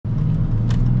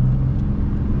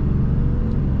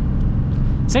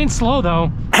This ain't slow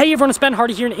though. Hey everyone, it's Ben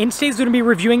Hardy here, and in today's going to be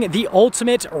reviewing the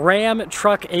ultimate Ram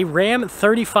truck, a Ram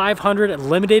 3500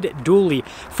 limited dually.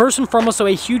 First and foremost, so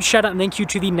a huge shout out and thank you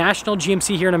to the National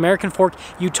GMC here in American Fork,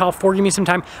 Utah for giving me some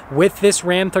time with this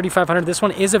Ram 3500. This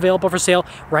one is available for sale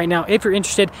right now. If you're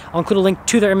interested, I'll include a link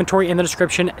to their inventory in the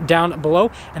description down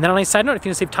below. And then on a side note, if you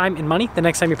want to save time and money the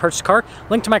next time you purchase a car,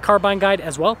 link to my car buying guide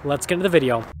as well. Let's get into the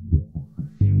video.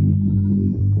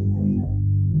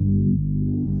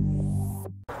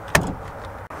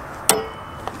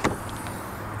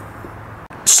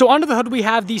 So under the hood we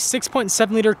have the 6.7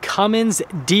 liter Cummins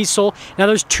diesel. Now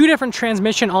there's two different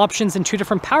transmission options and two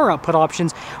different power output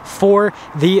options for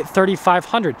the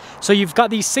 3500. So you've got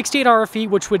the 68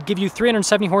 RFE, which would give you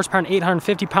 370 horsepower and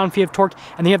 850 pound-feet of torque,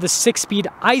 and then you have the 6-speed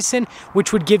Ison,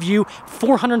 which would give you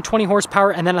 420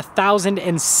 horsepower and then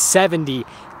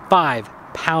 1,075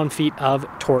 pound-feet of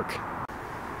torque.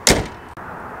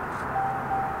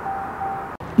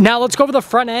 Now let's go over the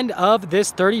front end of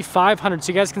this 3500.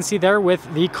 So you guys can see there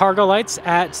with the cargo lights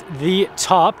at the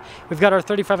top. We've got our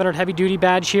 3500 heavy duty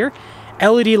badge here.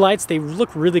 LED lights, they look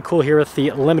really cool here with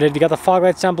the limited. You got the fog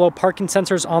lights down below, parking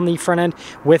sensors on the front end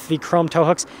with the chrome tow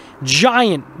hooks.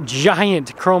 Giant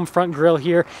chrome front grille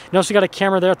here. You also got a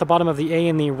camera there at the bottom of the A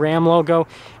and the Ram logo.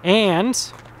 And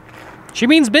she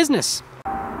means business.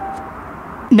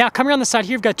 Now coming on the side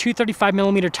here, you've got two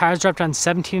 35mm tires dropped on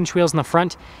 17-inch wheels in the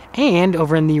front and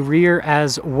over in the rear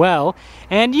as well.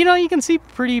 And you know, you can see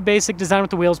pretty basic design with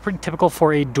the wheels, pretty typical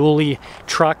for a dually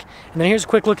truck. And then here's a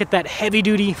quick look at that heavy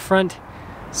duty front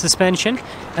suspension.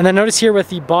 And then notice here with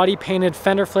the body painted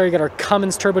fender flare, you got our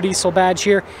Cummins turbo diesel badge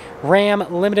here, Ram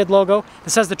limited logo.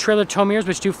 This has the trailer tow mirrors,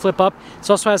 which do flip up. This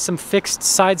also has some fixed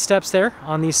side steps there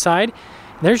on the side.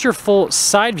 There's your full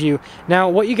side view. Now,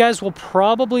 what you guys will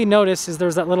probably notice is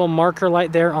there's that little marker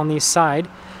light there on the side.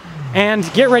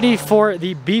 And get ready for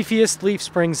the beefiest leaf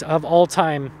springs of all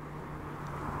time.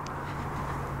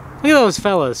 Look at those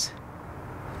fellas.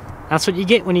 That's what you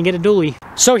get when you get a dually.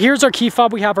 So here's our key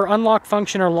fob. We have our unlock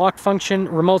function, our lock function,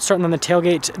 remote start, and then the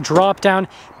tailgate drop down.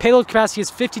 Payload capacity is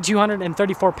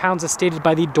 5,234 pounds as stated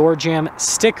by the door jamb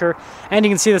sticker. And you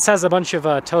can see this has a bunch of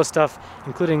tow stuff,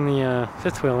 including the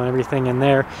fifth wheel and everything in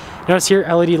there. Notice here,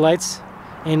 LED lights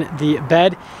in the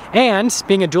bed. And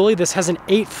being a dually, this has an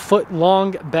 8-foot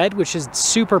long bed, which is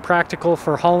super practical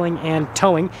for hauling and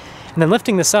towing. And then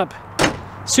lifting this up,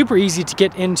 super easy to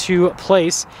get into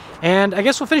place. And I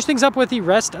guess we'll finish things up with the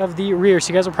rest of the rear.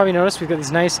 So you guys will probably notice we've got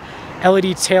these nice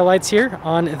LED taillights here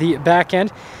on the back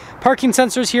end. Parking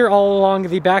sensors here all along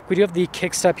the back. We do have the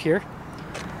kick step here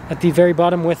at the very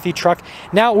bottom with the truck.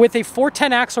 Now with a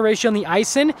 410 axle ratio on the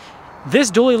Ison,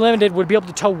 this dually limited would be able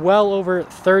to tow well over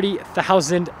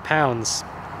 30,000 pounds.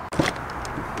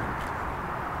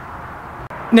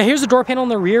 Now here's the door panel in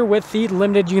the rear with the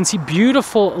limited. You can see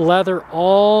beautiful leather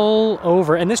all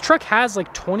over. And this truck has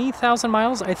like 20,000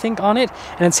 miles, I think, on it.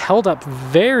 And it's held up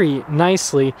very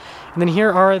nicely. And then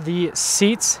here are the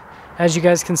seats, as you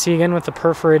guys can see again with the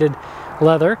perforated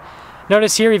leather.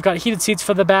 Notice here we've got heated seats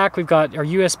for the back. We've got our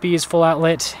USBs full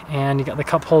outlet, and you got the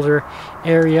cup holder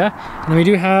area. And then we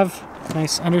do have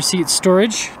nice under-seat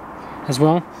storage as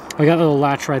well. We got a little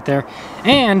latch right there.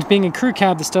 And being a crew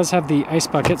cab, this does have the ice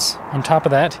buckets on top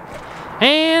of that.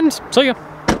 And so yeah.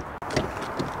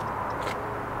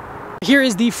 Here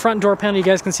is the front door panel. You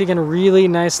guys can see again, really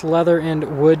nice leather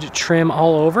and wood trim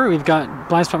all over. We've got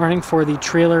blind spot running for the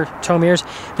trailer tow mirrors.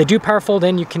 They do power fold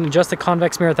in. You can adjust the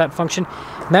convex mirror with that function.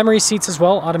 Memory seats as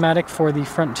well, automatic for the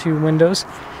front two windows.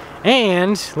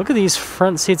 And look at these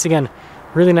front seats again.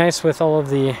 Really nice with all of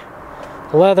the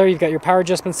leather. You've got your power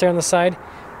adjustments there on the side.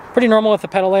 Pretty normal with the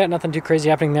pedal layout, nothing too crazy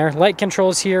happening there. Light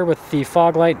controls here with the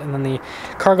fog light and then the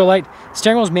cargo light.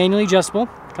 Steering wheel is manually adjustable.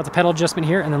 Got the pedal adjustment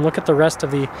here, and then look at the rest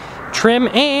of the trim,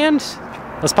 and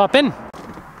let's pop in.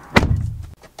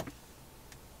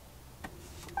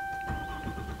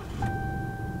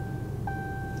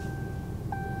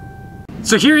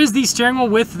 So here is the steering wheel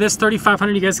with this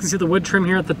 3500. You guys can see the wood trim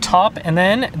here at the top and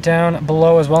then down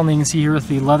below as well. And then you can see here with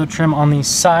the leather trim on the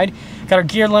side. Got our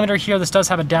gear limiter here. This does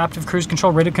have adaptive cruise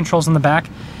control, radio controls in the back.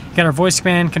 Got our voice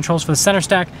command controls for the center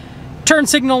stack, turn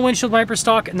signal, windshield wiper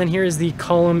stock, and then here is the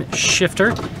column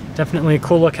shifter. Definitely a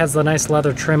cool look, has the nice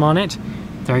leather trim on it.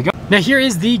 There you go. Now here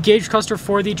is the gauge cluster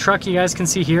for the truck. You guys can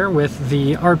see here with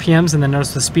the RPMs, and then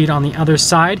notice the speed on the other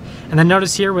side. And then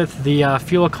notice here with the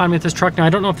fuel economy of this truck. Now I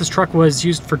don't know if this truck was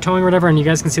used for towing or whatever, and you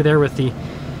guys can see there with the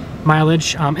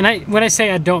mileage. And when I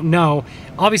say I don't know,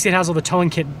 obviously it has all the towing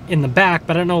kit in the back,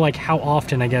 but I don't know like how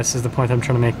often, I guess is the point I'm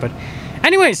trying to make. But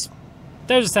anyways,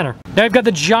 there's the center. Now we've got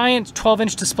the giant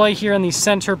 12-inch display here in the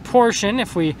center portion.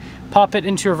 If we pop it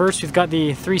into reverse, we've got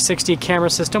the 360 camera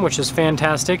system, which is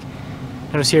fantastic.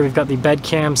 Notice here we've got the bed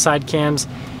cam, side cams.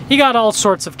 You got all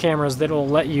sorts of cameras that will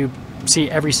let you see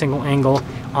every single angle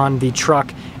on the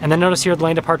truck. And then notice here the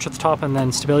lane departure at the top and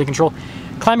then stability control.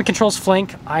 Climate controls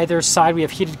flank either side. We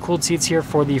have heated, cooled seats here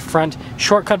for the front.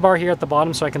 Shortcut bar here at the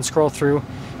bottom so I can scroll through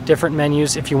different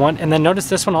menus if you want. And then notice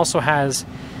this one also has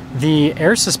the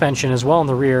air suspension as well in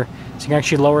the rear. So you can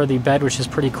actually lower the bed, which is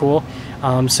pretty cool.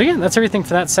 So yeah, that's everything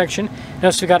for that section.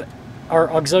 Notice we got our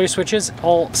auxiliary switches,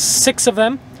 all 6 of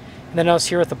them. And then notice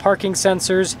here with the parking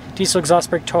sensors, diesel exhaust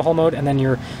brake, tow haul mode, and then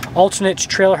your alternate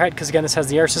trailer height, because again, this has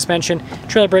the air suspension,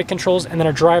 trailer brake controls, and then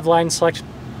our drive line select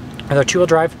with our 2-wheel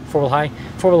drive, 4-wheel high,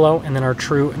 4-wheel low, and then our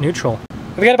true neutral.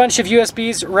 We got a bunch of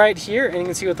USBs right here, and you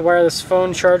can see with the wireless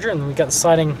phone charger, and we got the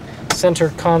sliding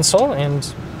center console,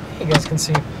 and you guys can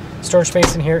see storage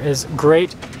space in here is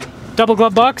great. Double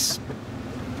glove box.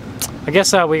 I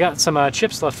guess we got some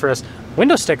chips left for us.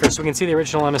 Window stickers so we can see the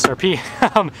original MSRP.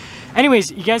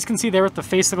 Anyways, you guys can see there with the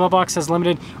face of the glove box has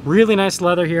limited. Really nice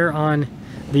leather here on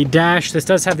the dash. This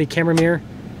does have the camera mirror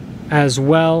as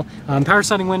well. Power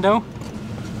sliding window.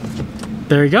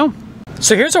 There you go.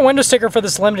 So here's our window sticker for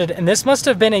this limited, and this must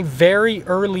have been a very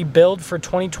early build for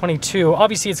 2022.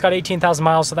 Obviously it's got 18,000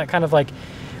 miles, so that kind of like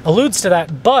alludes to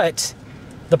that, but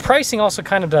the pricing also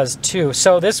kind of does too.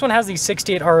 So this one has the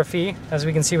 68 RFE, as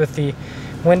we can see with the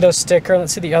window sticker.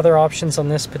 Let's see the other options on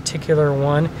this particular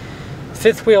one.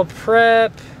 5th wheel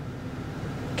prep.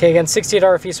 Okay, again, 68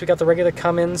 RFE, so we got the regular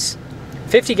Cummins.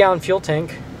 50-gallon fuel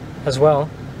tank as well.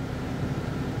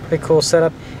 Pretty cool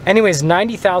setup. Anyways,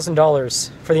 $90,000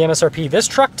 for the MSRP. This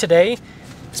truck today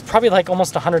is probably like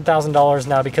almost $100,000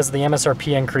 now because of the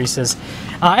MSRP increases.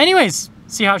 Anyways,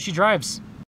 see how she drives.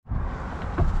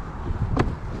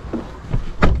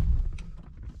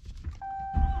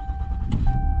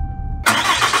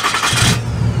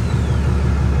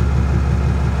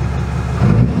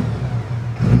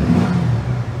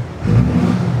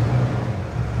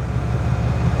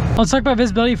 Let's talk about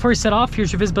visibility before we set off.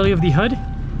 Here's your visibility of the hood.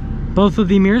 Both of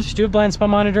the mirrors do have blind spot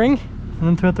monitoring, and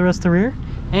then throughout the rest of the rear.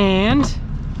 And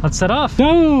let's set off.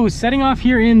 So, setting off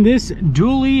here in this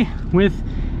dually with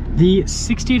the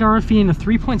 68 RFE and a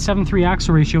 3.73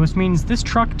 axle ratio, which means this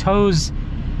truck tows,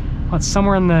 what,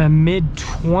 somewhere in the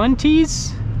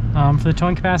mid-20s for the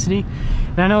towing capacity.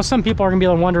 And I know some people are gonna be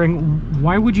wondering,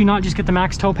 why would you not just get the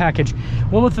max tow package?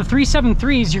 Well, with the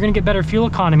 373s, you're gonna get better fuel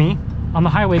economy on the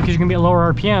highway because you're gonna be at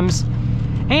lower RPMs.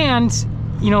 And,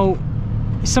 you know,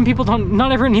 some people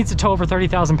not everyone needs to tow over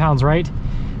 30,000 pounds, right?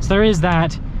 So there is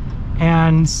that.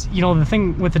 And, you know, the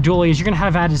thing with the dually is you're gonna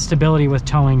have added stability with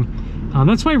towing.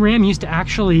 That's why Ram used to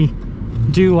actually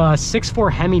do 6.4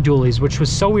 Hemi dualies, which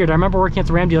was so weird. I remember working at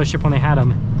the Ram dealership when they had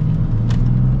them.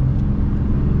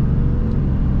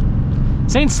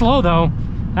 This ain't slow though,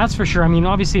 that's for sure. I mean,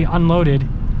 obviously unloaded.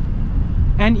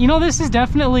 And, you know, this is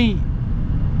definitely,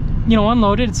 you know,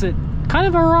 unloaded. It's a kind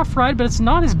of a rough ride, but it's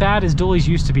not as bad as dualies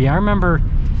used to be. I remember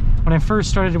when I first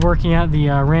started working at the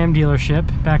Ram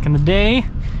dealership back in the day.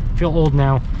 I feel old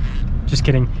now, just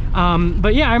kidding.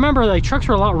 But yeah, I remember like trucks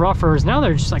were a lot rougher. Now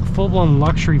they're just like full-blown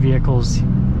luxury vehicles.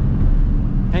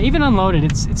 And even unloaded,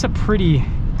 it's a pretty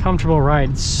comfortable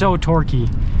ride. It's so torquey.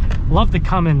 Love the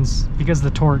Cummins because of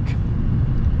the torque.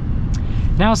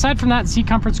 Now aside from that, seat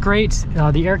comfort's great.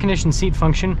 The air conditioned seat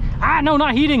function. No,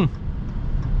 not heating.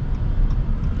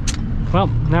 Well,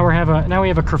 now we have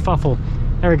a kerfuffle.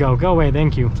 There we go. Go away.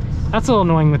 Thank you. That's a little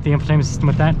annoying with the infotainment system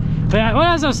with that. But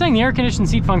as I was saying, the air conditioned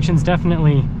seat function is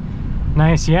definitely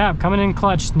nice. Yeah, coming in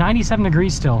clutch. 97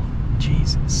 degrees still.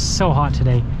 Jeez, it's so hot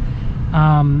today.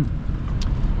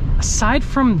 Aside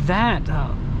from that,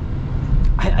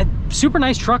 super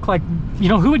nice truck. Like, you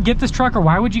know, who would get this truck or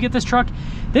why would you get this truck?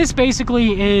 This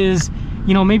basically is,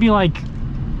 you know, maybe like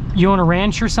you own a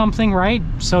ranch or something, right?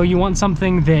 So you want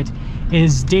something that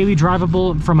is daily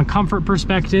drivable from a comfort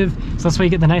perspective, so that's why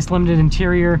you get the nice limited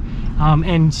interior.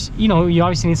 And you know, you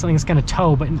obviously need something that's going to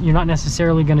tow, but you're not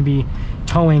necessarily going to be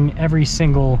towing every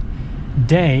single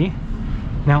day.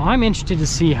 Now I'm interested to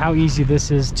see how easy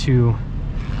this is to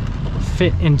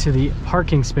fit into the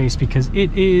parking space, because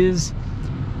it is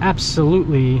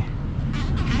absolutely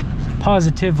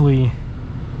positively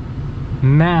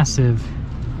massive.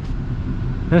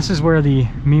 This is where the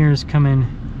mirrors come in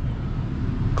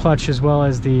clutch, as well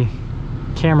as the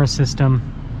camera system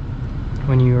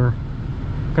when you're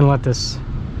gonna let this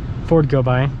Ford go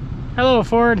by. Hello,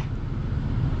 Ford.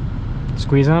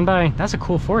 Squeeze on by. That's a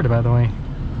cool Ford, by the way.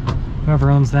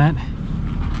 Whoever owns that.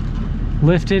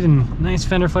 Lifted and nice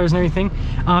fender flares and everything.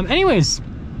 Anyways,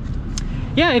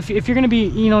 yeah, if you're gonna be,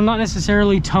 you know, not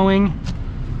necessarily towing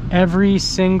every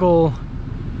single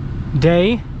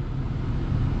day,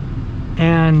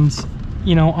 and,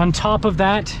 you know, on top of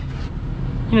that,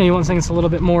 you know, you want something that's a little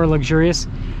bit more luxurious.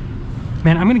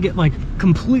 Man, I'm gonna get like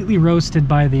completely roasted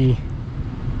by the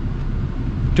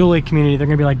dually community. They're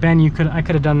gonna be like, Ben, I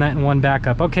could have done that in one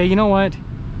backup. Okay, you know what?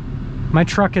 My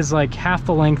truck is like half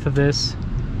the length of this.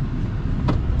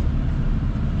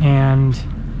 And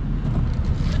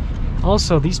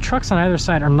also, these trucks on either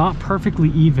side are not perfectly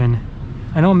even.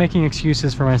 I know I'm making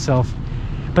excuses for myself,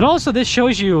 but also this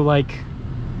shows you, like,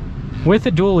 with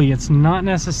a dually, it's not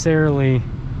necessarily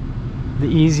the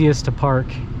easiest to park.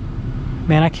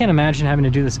 Man, I can't imagine having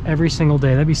to do this every single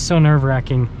day. That'd be so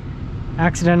nerve-wracking.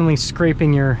 Accidentally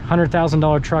scraping your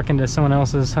 $100,000 truck into someone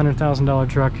else's $100,000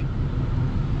 truck.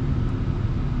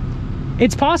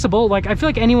 It's possible. Like, I feel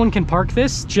like anyone can park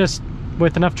this just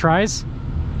with enough tries.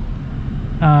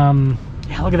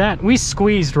 Yeah, look at that. We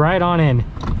squeezed right on in.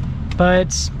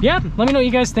 But yeah, let me know what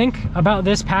you guys think about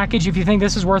this package, if you think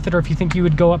this is worth it, or if you think you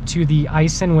would go up to the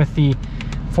Ison with the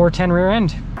 410 rear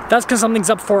end. That's gonna sum things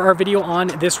up for our video on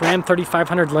this Ram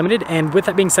 3500 Limited. And with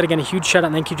that being said, again, a huge shout out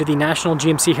and thank you to the National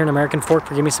GMC here in American Fork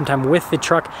for giving me some time with the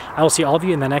truck. I will see all of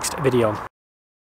you in the next video.